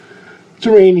It's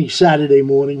a rainy Saturday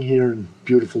morning here in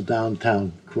beautiful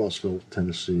downtown Crossville,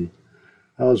 Tennessee.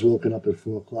 I was woken up at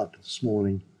 4 o'clock this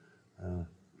morning. Uh,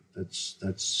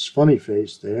 that's funny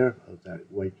face there, that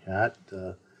white cat.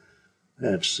 I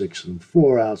have 6 of them,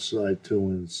 4 outside,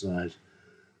 2 inside.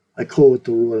 I call it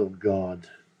the Royal Guard.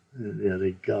 Yeah,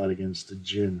 they guard against the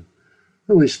jinn.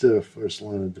 At least they're the first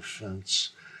line of defense.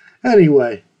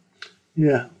 Anyway,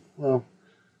 yeah, well,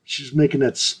 she's making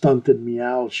that stunted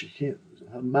meow. She can't.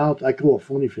 Her mouth, I call it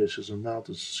funny face because her mouth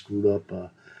is screwed up.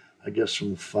 I guess from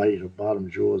the fight, her bottom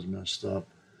jaw is messed up.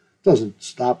 Doesn't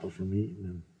stop her from eating,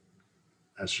 and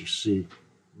as you see,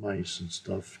 mice and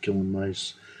stuff, killing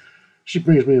mice. She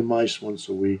brings me a mice once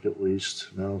a week at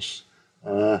least, mouse.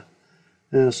 Yeah,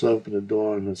 so I opened the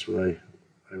door, and that's what I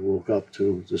woke up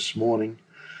to this morning.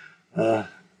 I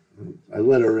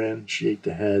let her in. She ate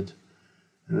the head,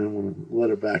 and then when I let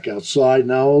her back outside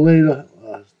an hour later,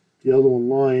 the other one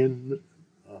lying.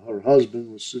 Her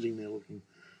husband was sitting there looking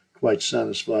quite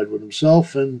satisfied with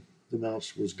himself, and the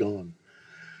mouse was gone.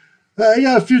 I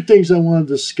got a few things I want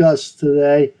to discuss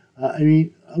today.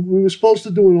 We were supposed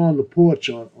to do it on the porch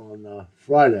on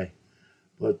Friday,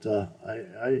 but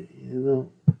I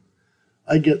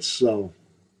get so.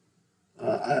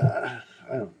 I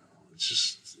don't know. It's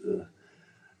just,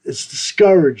 it's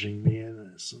discouraging,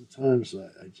 man. Sometimes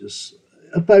I just,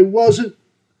 if I wasn't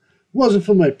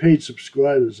for my paid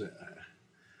subscribers,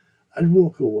 I'd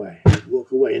walk away.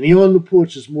 And the on the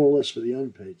porch is more or less for the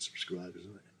unpaid subscribers.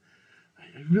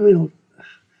 I really don't.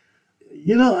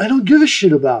 I don't give a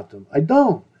shit about them. I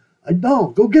don't.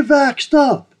 Go get vaxxed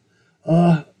up.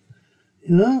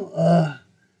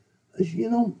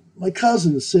 My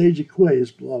cousin, Sage Aquay,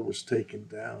 his blog was taken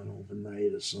down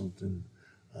overnight or something.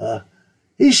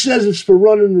 He says it's for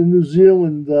running the New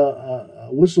Zealand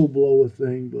whistleblower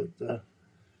thing, but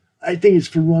I think it's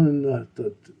for running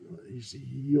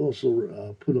he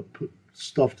also put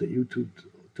stuff that YouTube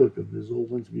took of his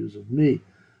old interviews of me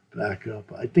back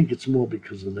up. I think it's more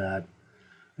because of that.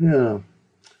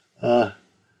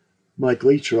 Michael,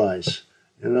 he tries,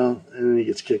 and then he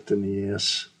gets kicked in the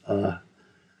ass.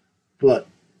 But,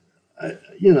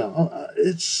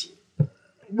 it's,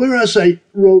 whereas I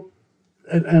wrote,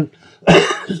 and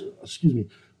excuse me,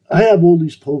 I have all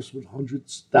these posts with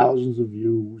hundreds, thousands of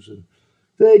views, and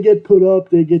they get put up,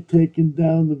 they get taken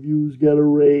down, the views get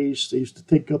erased. They used to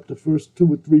take up the first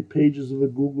 2 or 3 pages of a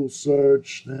Google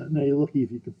search. Now you're lucky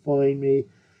if you can find me.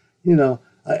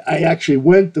 I actually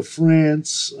went to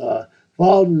France,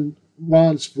 followed in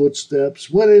Ron's footsteps,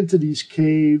 went into these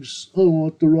caves,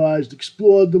 unauthorized,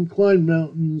 explored them, climbed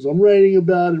mountains. I'm writing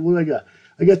about it. What I got?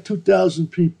 I got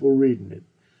 2,000 people reading it,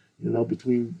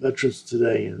 between Veterans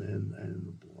Today and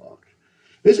the blog.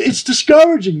 It's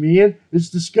discouraging, man. It's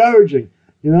discouraging.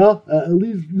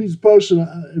 Leaves person.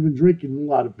 I've been drinking a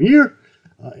lot of beer.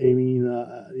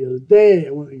 The other day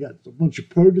I went and got a bunch of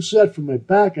Percocet for my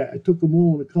back. I took them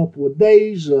all in a couple of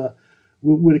days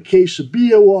with a case of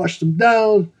beer, washed them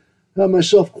down, got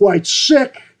myself quite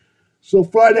sick. So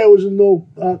Friday I was in no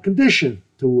condition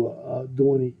to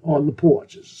do any on the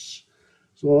porches.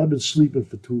 So I've been sleeping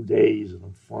for 2 days and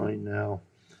I'm fine now.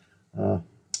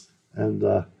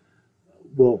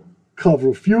 We'll cover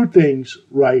a few things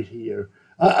right here.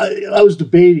 I was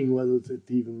debating whether to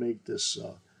even make this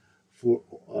for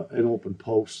an open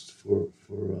post for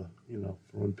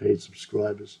unpaid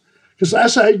subscribers, because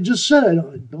as I just said,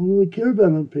 I don't really care about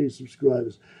unpaid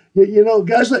subscribers.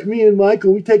 Guys like me and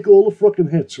Michael, we take all the frickin'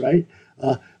 hits, right?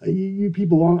 You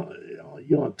people on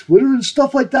Twitter and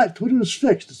stuff like that. Twitter is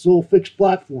fixed; it's all fixed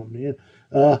platform, man.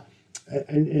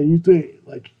 And you think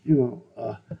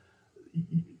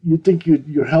you think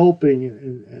you're helping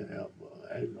and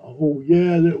oh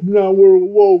yeah, now we're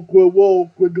woke,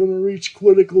 we're going to reach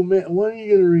critical mass. When are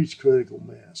you going to reach critical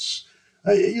mass?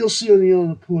 You'll see on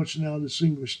the porch now, this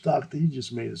English doctor, he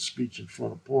just made a speech in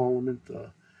front of Parliament.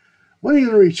 When are you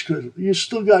going to reach critical? You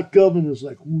still got governors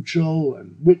like Wucho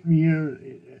and Whitmer.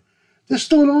 They're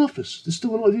still in office. These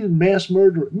are mass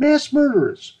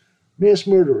murderers.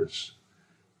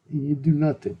 You do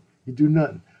nothing.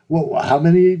 Well, how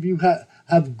many of you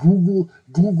have Google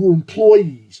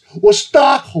employees or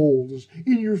stockholders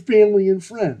in your family and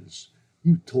friends?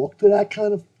 You talk to that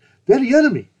kind of... They're the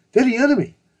enemy.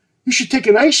 You should take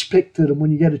an ice pick to them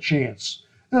when you get a chance.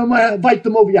 You might invite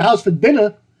them over your house for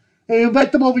dinner. You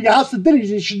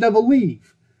should never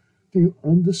leave. Do you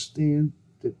understand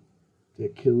that they're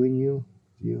killing you?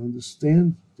 Do you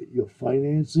understand that you're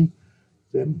financing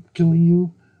them killing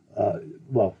you?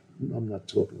 I'm not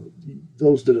talking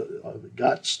those that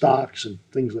got stocks and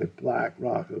things like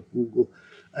BlackRock or Google.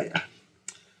 I'm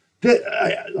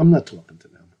not talking to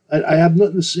them. I have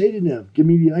nothing to say to them. Give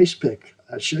me the ice pick.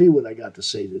 I'll show you what I got to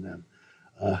say to them.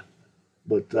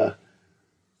 But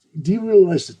do you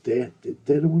realize that they're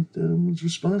the ones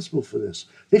responsible for this?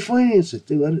 They finance it.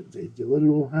 They let it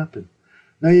all happen.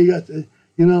 Now you got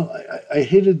I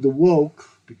hated the woke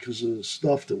because of the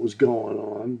stuff that was going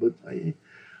on, but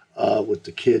with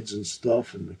the kids and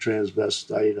stuff and the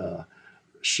transvestite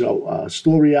show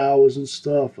story hours and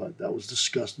stuff. That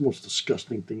was most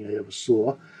disgusting thing I ever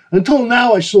saw. Until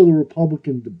now, I saw the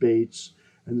Republican debates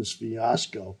and this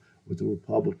fiasco with the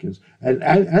Republicans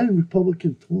and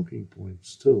Republican talking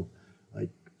points too, like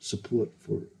support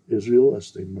for Israel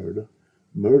as they murder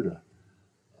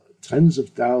tens of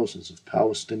thousands of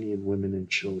Palestinian women and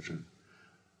children.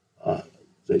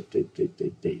 They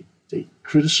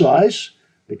criticize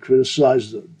the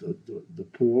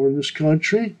poor in this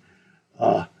country,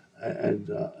 and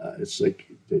it's like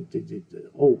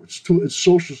it's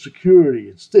Social Security,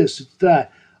 it's this, it's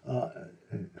that.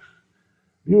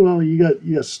 You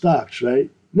got stocks,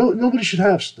 right? No, nobody should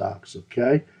have stocks,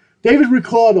 okay? David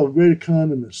Ricardo, a great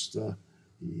economist,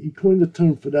 he coined a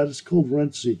term for that. It's called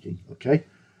rent seeking, okay?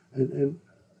 And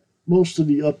most of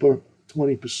the upper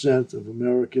 20% of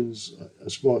Americans,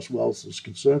 as far as wealth is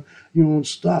concerned, you own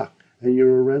stock and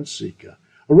you're a rent seeker.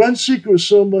 A rent seeker is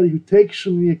somebody who takes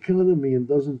from the economy and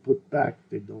doesn't put back.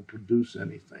 They don't produce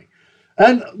anything.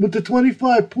 And with the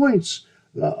 25 points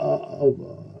of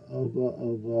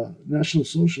National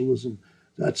Socialism,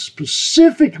 that's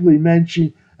specifically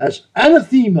mentioned as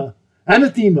anathema.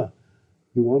 Anathema.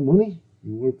 You want money?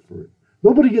 You work for it.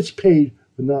 Nobody gets paid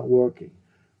for not working.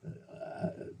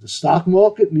 The stock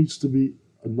market needs to be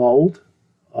annulled.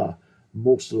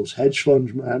 Most of those hedge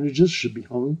fund managers should be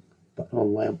hung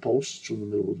on lampposts in the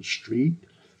middle of the street.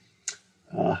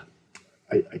 But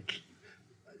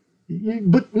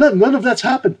none of that's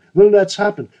happened. None of that's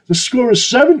happened. The score is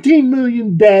 17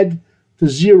 million dead to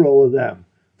 0 of them.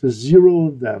 To 0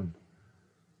 of them.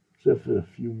 Except for a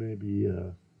few maybe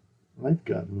I've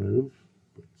gotten rid of.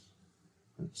 But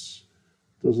that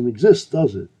doesn't exist,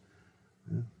 does it?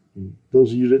 Yeah.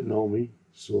 Those of you that know me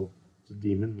saw the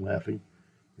demon laughing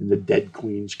in the dead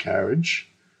queen's carriage.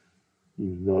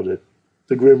 You know that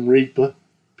the Grim Reaper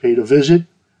paid a visit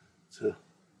to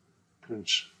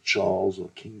Prince Charles or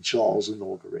King Charles'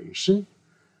 inauguration.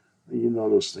 You know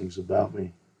those things about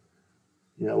me.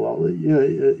 Yeah, well,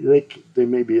 they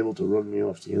may be able to run me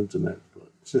off the internet,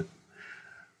 but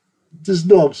this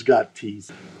dog's got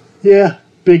teeth. Yeah,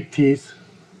 big teeth.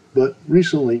 But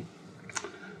recently,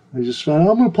 I just found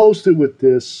I'm going to post it with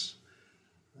this.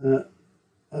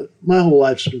 My whole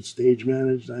life's been stage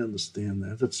managed. I understand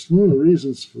that. That's one of the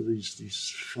reasons for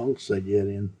these funks I get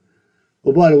in.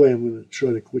 Oh, by the way, I'm going to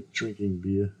try to quit drinking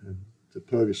beer. And the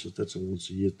Percocet, that's a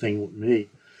once-a-year thing with me.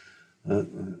 I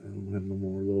don't have no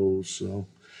more of those. So,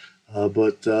 I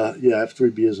have 3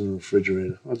 beers in the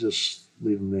refrigerator. I'll just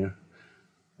leave them there.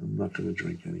 I'm not going to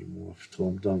drink anymore until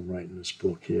I'm done writing this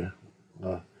book here.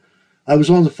 I was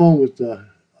on the phone with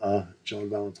John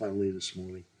Valentine Lee this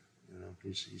morning. You know,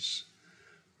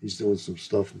 he's doing some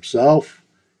stuff himself.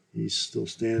 He's still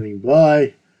standing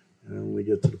by. And when we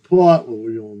get to the part where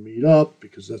we're going to meet up,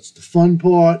 because that's the fun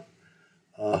part.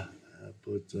 I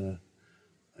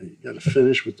got to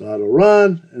finish with the auto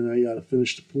run, and I got to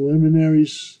finish the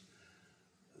preliminaries.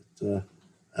 But,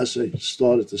 as I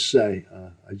started to say,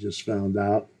 I just found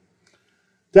out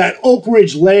that Oak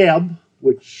Ridge Lab,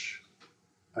 which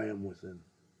I am within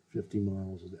 50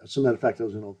 miles of. As a matter of fact, I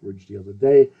was in Oak Ridge the other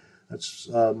day. That's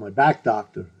my back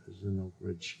doctor is in Oak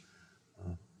Ridge,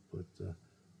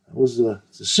 it was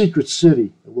it's a secret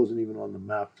city. It wasn't even on the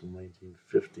map till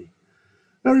 1950.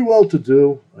 Very well to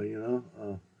do, you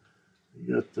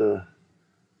got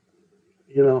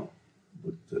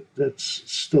but that's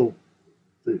still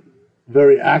the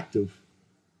very active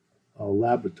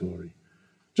laboratory.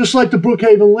 Just like the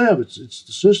Brookhaven Lab, it's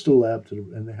the sister lab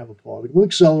and they have a particle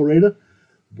accelerator.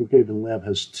 The Brookhaven Lab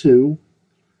has 2.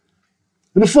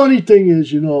 And the funny thing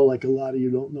is, like a lot of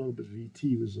you don't know, but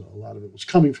VT a lot of it was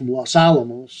coming from Los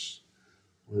Alamos,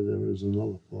 where there was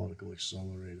another particle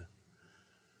accelerator.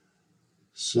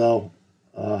 So,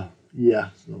 I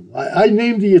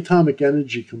named the Atomic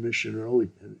Energy Commission early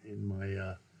in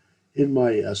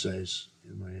my essays.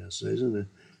 And if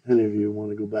any of you want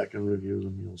to go back and review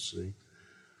them, you'll see.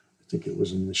 I think it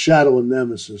was in the Shadow and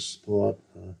Nemesis part.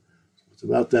 It's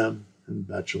about them and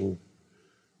Bechtel.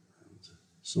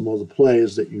 Some other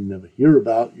players that you never hear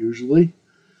about usually.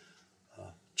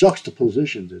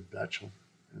 Juxtaposition did Bechtel.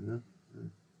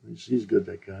 He's good,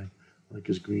 that guy. I like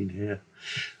his green hair.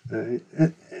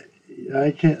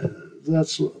 I can't.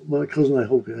 That's my cousin. I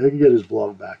hope I can get his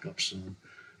blog back up soon.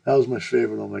 That was my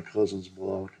favorite on my cousin's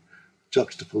blog.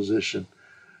 juxtaposition.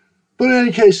 But in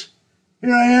any case,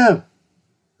 here I am.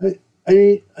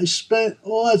 I spent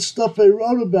all that stuff I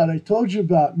wrote about, I told you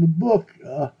about in the book.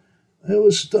 It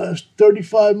was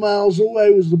 35 miles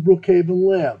away was the Brookhaven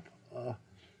lab.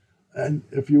 And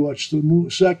if you watch the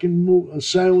second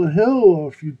Silent Hill, or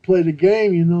if you play the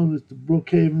game, you know that the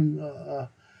Brookhaven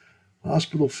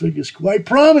hospital figures quite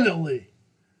prominently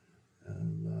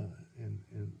in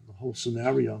the whole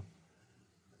scenario.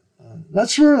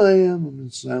 That's where I am. I'm in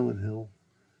Silent Hill.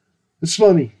 It's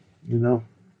funny, you know.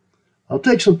 I'll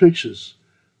take some pictures,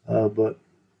 but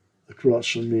across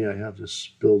from me I have this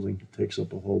building. It takes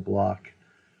up a whole block.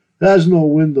 It has no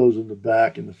windows in the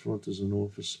back. In the front is an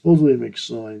office. Supposedly it makes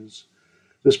signs.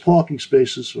 There's parking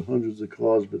spaces for hundreds of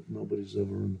cars, but nobody's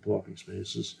ever in the parking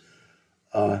spaces.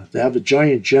 They have a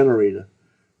giant generator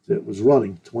that was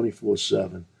running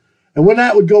 24/7. And when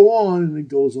that would go on, and it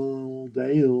goes on all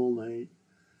day and all night,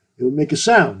 it would make a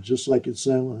sound, just like in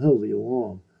Silent Hill, the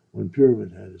alarm, when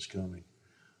Pyramid Head is coming.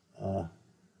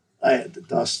 I had the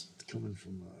dust coming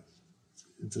from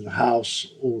into the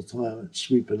house all the time, and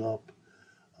sweeping up.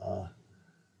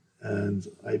 And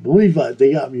I believe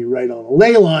they got me right on a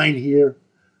ley line here.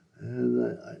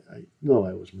 And I know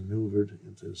I was maneuvered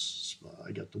into this spot.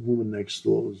 I got the woman next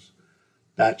door who's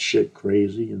batshit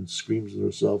crazy and screams at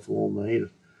herself all night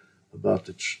about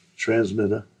the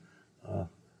transmitter.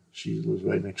 She lives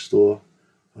right next door.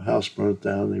 Her house burnt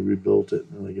down. They rebuilt it,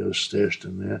 and they got her stashed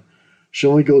in there. She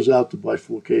only goes out to buy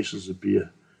 4 cases of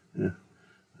beer. Yeah.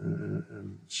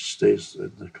 And she stays,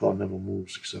 the car never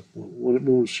moves, except when it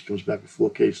moves, she comes back with 4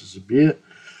 cases of beer,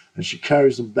 and she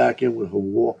carries them back in with her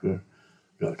walker,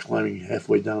 climbing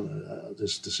halfway down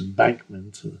this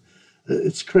embankment.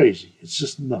 It's crazy. It's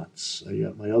just nuts. I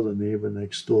got my other neighbor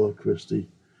next door, Christy.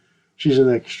 She's an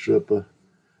ex-stripper.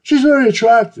 She's very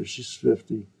attractive. She's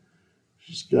 50.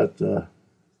 She's got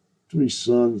 3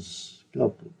 sons, a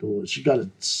couple of daughters. She got a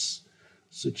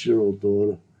 6-year-old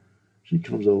daughter. She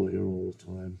comes over here all the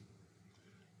time.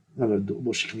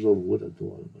 Well, she comes over with her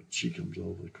daughter, but she comes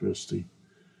over, Christy.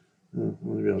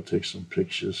 Maybe I'll take some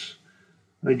pictures.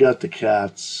 I got the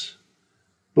cats.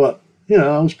 But, you know,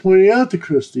 I was pointing out to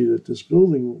Christy that this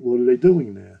building, what are they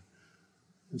doing there?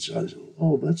 And so I said,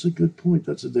 oh, that's a good point.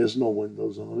 There's no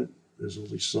windows on it. There's all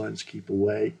these signs, keep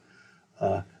away.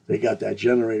 They got that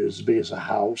generator as big as a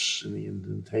house in the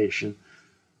indentation.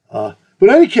 But in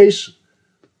any case,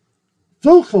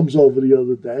 Phil comes over the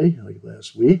other day, like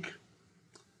last week,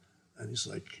 and he's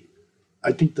like,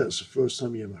 I think that's the first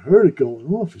time he ever heard it going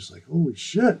off. He's like, holy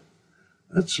shit,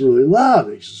 that's really loud.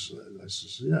 I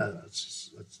says, yeah, that's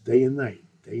day and night,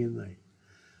 day and night.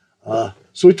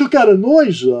 So he took out a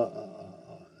noise.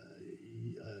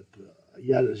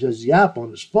 He had his app on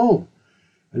his phone,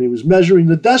 and he was measuring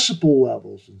the decibel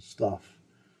levels and stuff.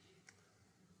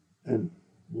 And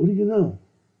what do you know?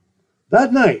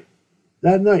 That night,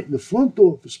 in the front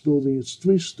office building, it's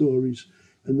 3 stories,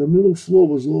 and the middle floor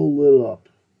was all lit up.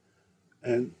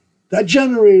 And that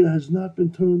generator has not been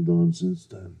turned on since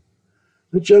then.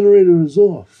 The generator is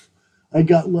off. I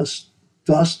got less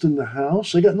dust in the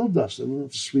house. I got no dust. I don't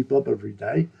have to sweep up every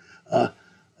day.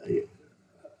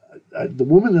 The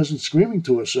woman isn't screaming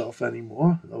to herself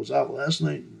anymore. I was out last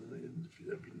night,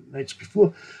 nights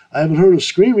before. I haven't heard her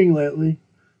screaming lately,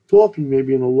 talking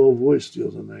maybe in a low voice the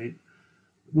other night.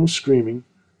 No screaming.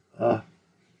 I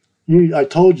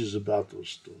told you about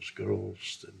those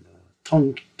girls,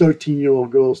 and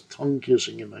 13-year-old girls tongue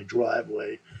kissing in my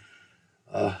driveway.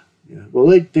 Yeah. Well,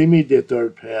 they made their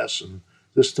 3rd pass, and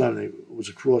this time it was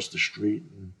across the street,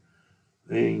 and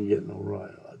they ain't getting no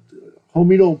ride.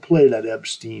 Homie, don't play that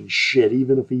Epstein shit,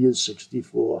 even if he is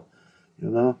 64. You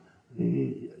know.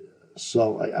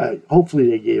 So I hopefully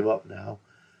they gave up now.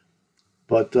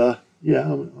 But yeah,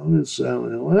 I'm in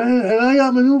Silent Hill, and I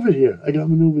got maneuvered here.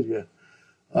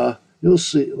 You'll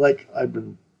see, like I've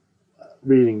been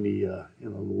reading the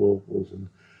locals, and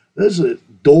there's a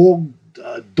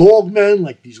dog men,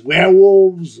 like these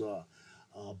werewolves,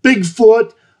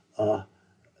 Bigfoot.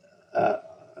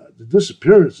 The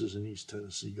disappearances in East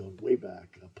Tennessee go way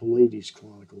back. Pallades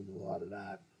chronicled a lot of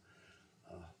that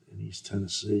in East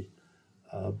Tennessee.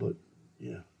 But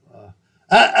yeah,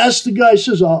 as the guy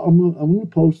says, I'm going to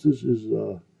post his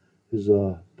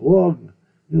blog.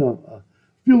 You know,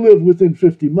 if you live within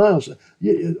 50 miles, I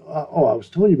was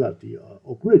telling you about the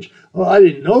Oak Ridge. I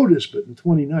didn't know this, but in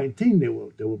 2019 they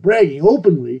were bragging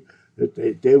openly that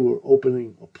they were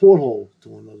opening a porthole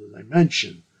to another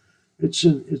dimension. It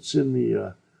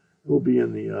will be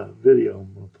in the video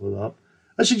I'm going to put up.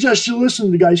 I suggest you listen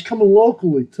to the guy. He's coming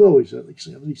locally too. He's at like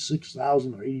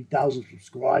 76,000 or 80,000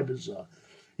 subscribers.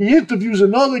 He interviews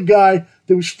another guy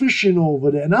that was fishing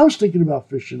over there. And I was thinking about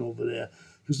fishing over there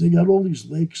because they got all these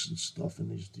lakes and stuff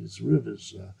and these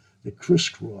rivers that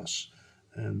crisscross.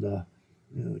 And,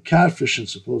 the catfishing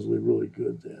supposedly really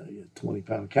good there. You get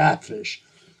 20-pound catfish.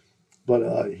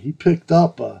 But he picked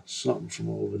up something from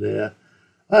over there.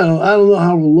 I don't know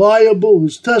how reliable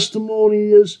his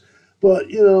testimony is, but,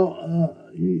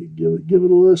 you give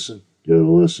it a listen. Give it a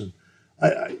listen.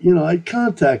 I'd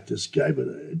contact this guy, but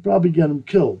I'd probably get him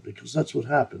killed because that's what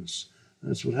happens.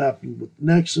 That's what happened with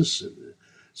Nexus.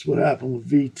 That's what happened with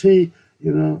VT.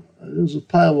 There's a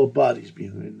pile of bodies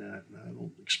behind that. And I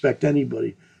don't expect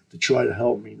anybody to try to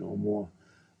help me no more.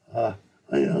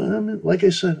 Like I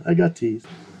said, I got teeth.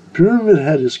 Pyramid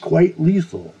Head is quite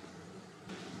lethal.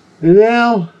 And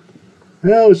now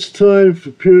it's time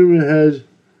for Pyramid Head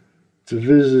to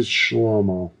visit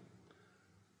Shlomo.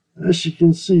 As you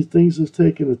can see, things have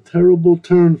taken a terrible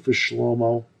turn for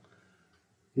Shlomo.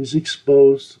 He's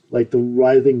exposed like the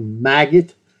writhing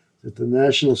maggot that the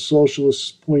National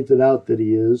Socialists pointed out that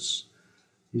he is.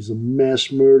 He's a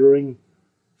mass-murdering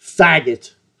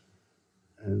faggot.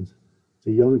 And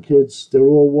the young kids, they're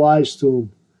all wise to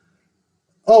him.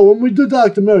 Oh, when we do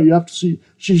Dr. Mary, you have to see,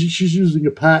 she's using the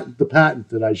patent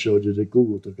that I showed you that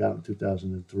Google took out in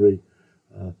 2003.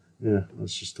 I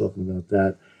was just talking about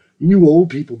that. You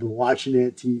old people have been watching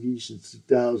that TV since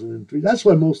 2003. That's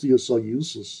why most of you are so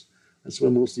useless.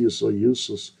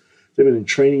 They've been in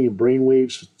training in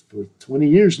brainwaves for 20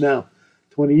 years now.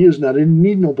 20 years now. They didn't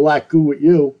need no black goo with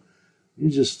you. You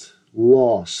just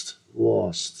lost.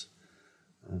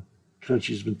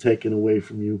 Country's been taken away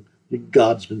from you. Your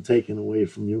God's been taken away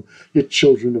from you. Your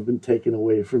children have been taken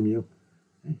away from you.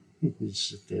 You just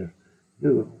sit there.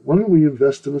 Why don't we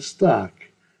invest in a stock?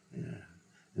 Yeah,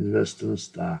 invest in a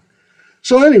stock.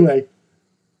 So anyway,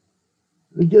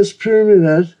 I guess Pyramid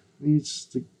Head needs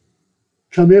to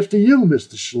come after you,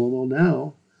 Mr. Shlomo,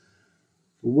 now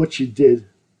for what you did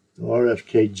to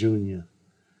RFK Jr.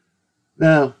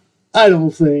 Now, I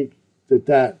don't think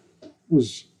that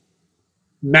was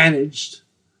managed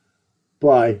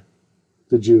by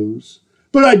the Jews,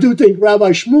 but I do think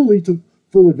Rabbi Shmuley took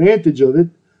full advantage of it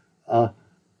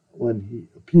when he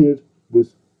appeared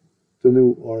with the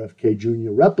new RFK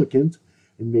Jr. replicant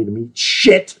and made him eat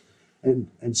shit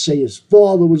and say his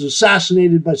father was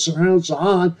assassinated by Saddam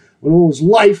Hussein when all his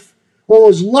life,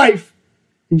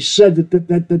 he said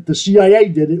that the CIA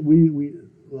did it.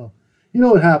 Well, you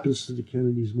know what happens to the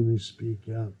Kennedys when they speak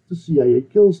out? The CIA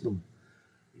kills them.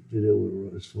 He did it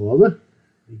with his father.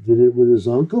 He did it with his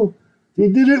uncle. He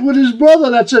did it with his brother.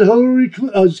 That's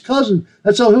his cousin.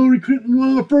 That's how Hillary Clinton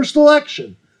won the first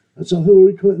election. When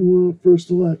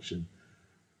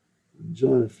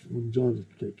John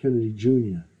Kennedy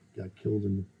Jr. got killed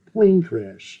in a plane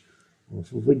crash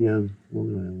off of, again,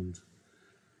 Long Island.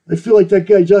 I feel like that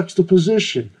guy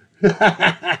juxtaposition.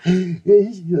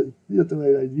 He's got the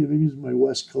right idea. Maybe he's my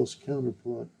West Coast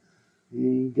counterpart. He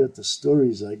ain't got the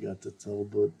stories I got to tell,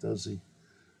 but does he?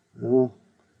 No.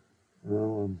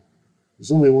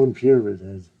 There's only one Pyramid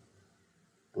Head,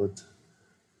 but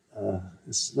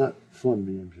it's not fun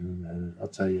being Pyramid Head, I'll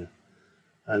tell you.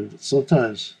 And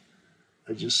sometimes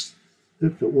if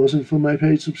it wasn't for my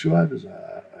paid subscribers,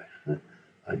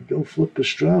 I'd go flip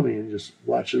pastrami and just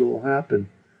watch it all happen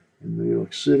in New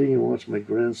York City and watch my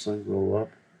grandson grow up.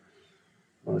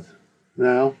 But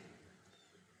now,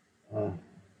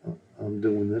 I'm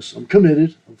doing this. I'm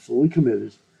committed. I'm fully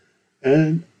committed.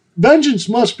 And vengeance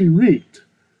must be wreaked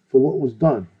for what was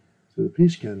done to the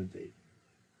peace candidate.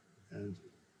 And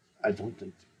I don't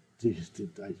think,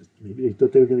 maybe they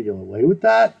thought they were going to get away with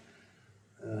that.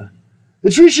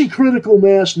 It's reaching critical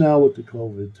mass now with the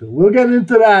COVID, too. We'll get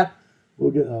into that. I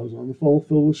was on the phone with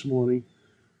Phil this morning.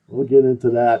 We'll get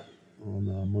into that on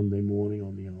Monday morning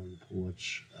on the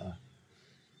porch.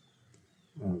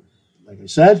 Like I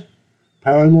said,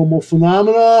 paranormal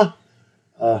phenomena.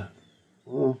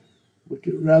 Well, look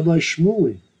at Rabbi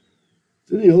Shmuley.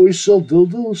 Did he always sell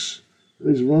dildos?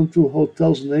 Did he run through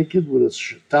hotels naked with a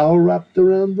towel wrapped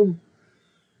around him?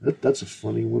 That's a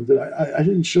funny one. I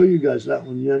didn't show you guys that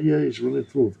one yet. Yeah, he's running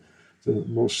through the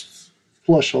most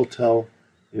plush hotel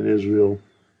in Israel.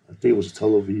 I think it was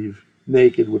Tel Aviv,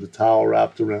 naked with a towel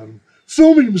wrapped around him,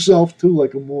 filming himself too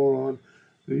like a moron.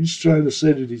 He's trying to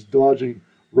say that he's dodging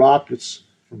rockets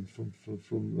from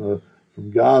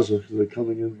Gaza because they're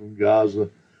coming in from Gaza.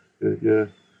 Yeah.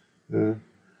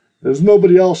 There's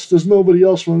nobody else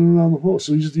running around the hall,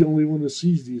 so he's the only one that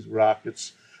sees these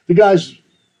rockets. The guy's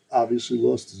obviously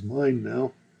lost his mind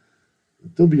now.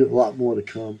 There'll be a lot more to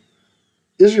come.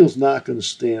 Israel's not going to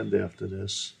stand after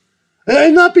this.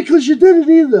 And not because you did it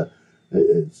either.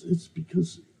 It's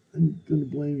because I'm going to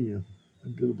blame you.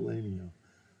 I'm going to blame you.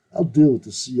 I'll deal with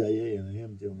the CIA, and I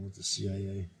am dealing with the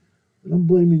CIA. But I'm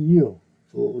blaming you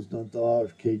for what was done to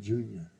RFK Jr.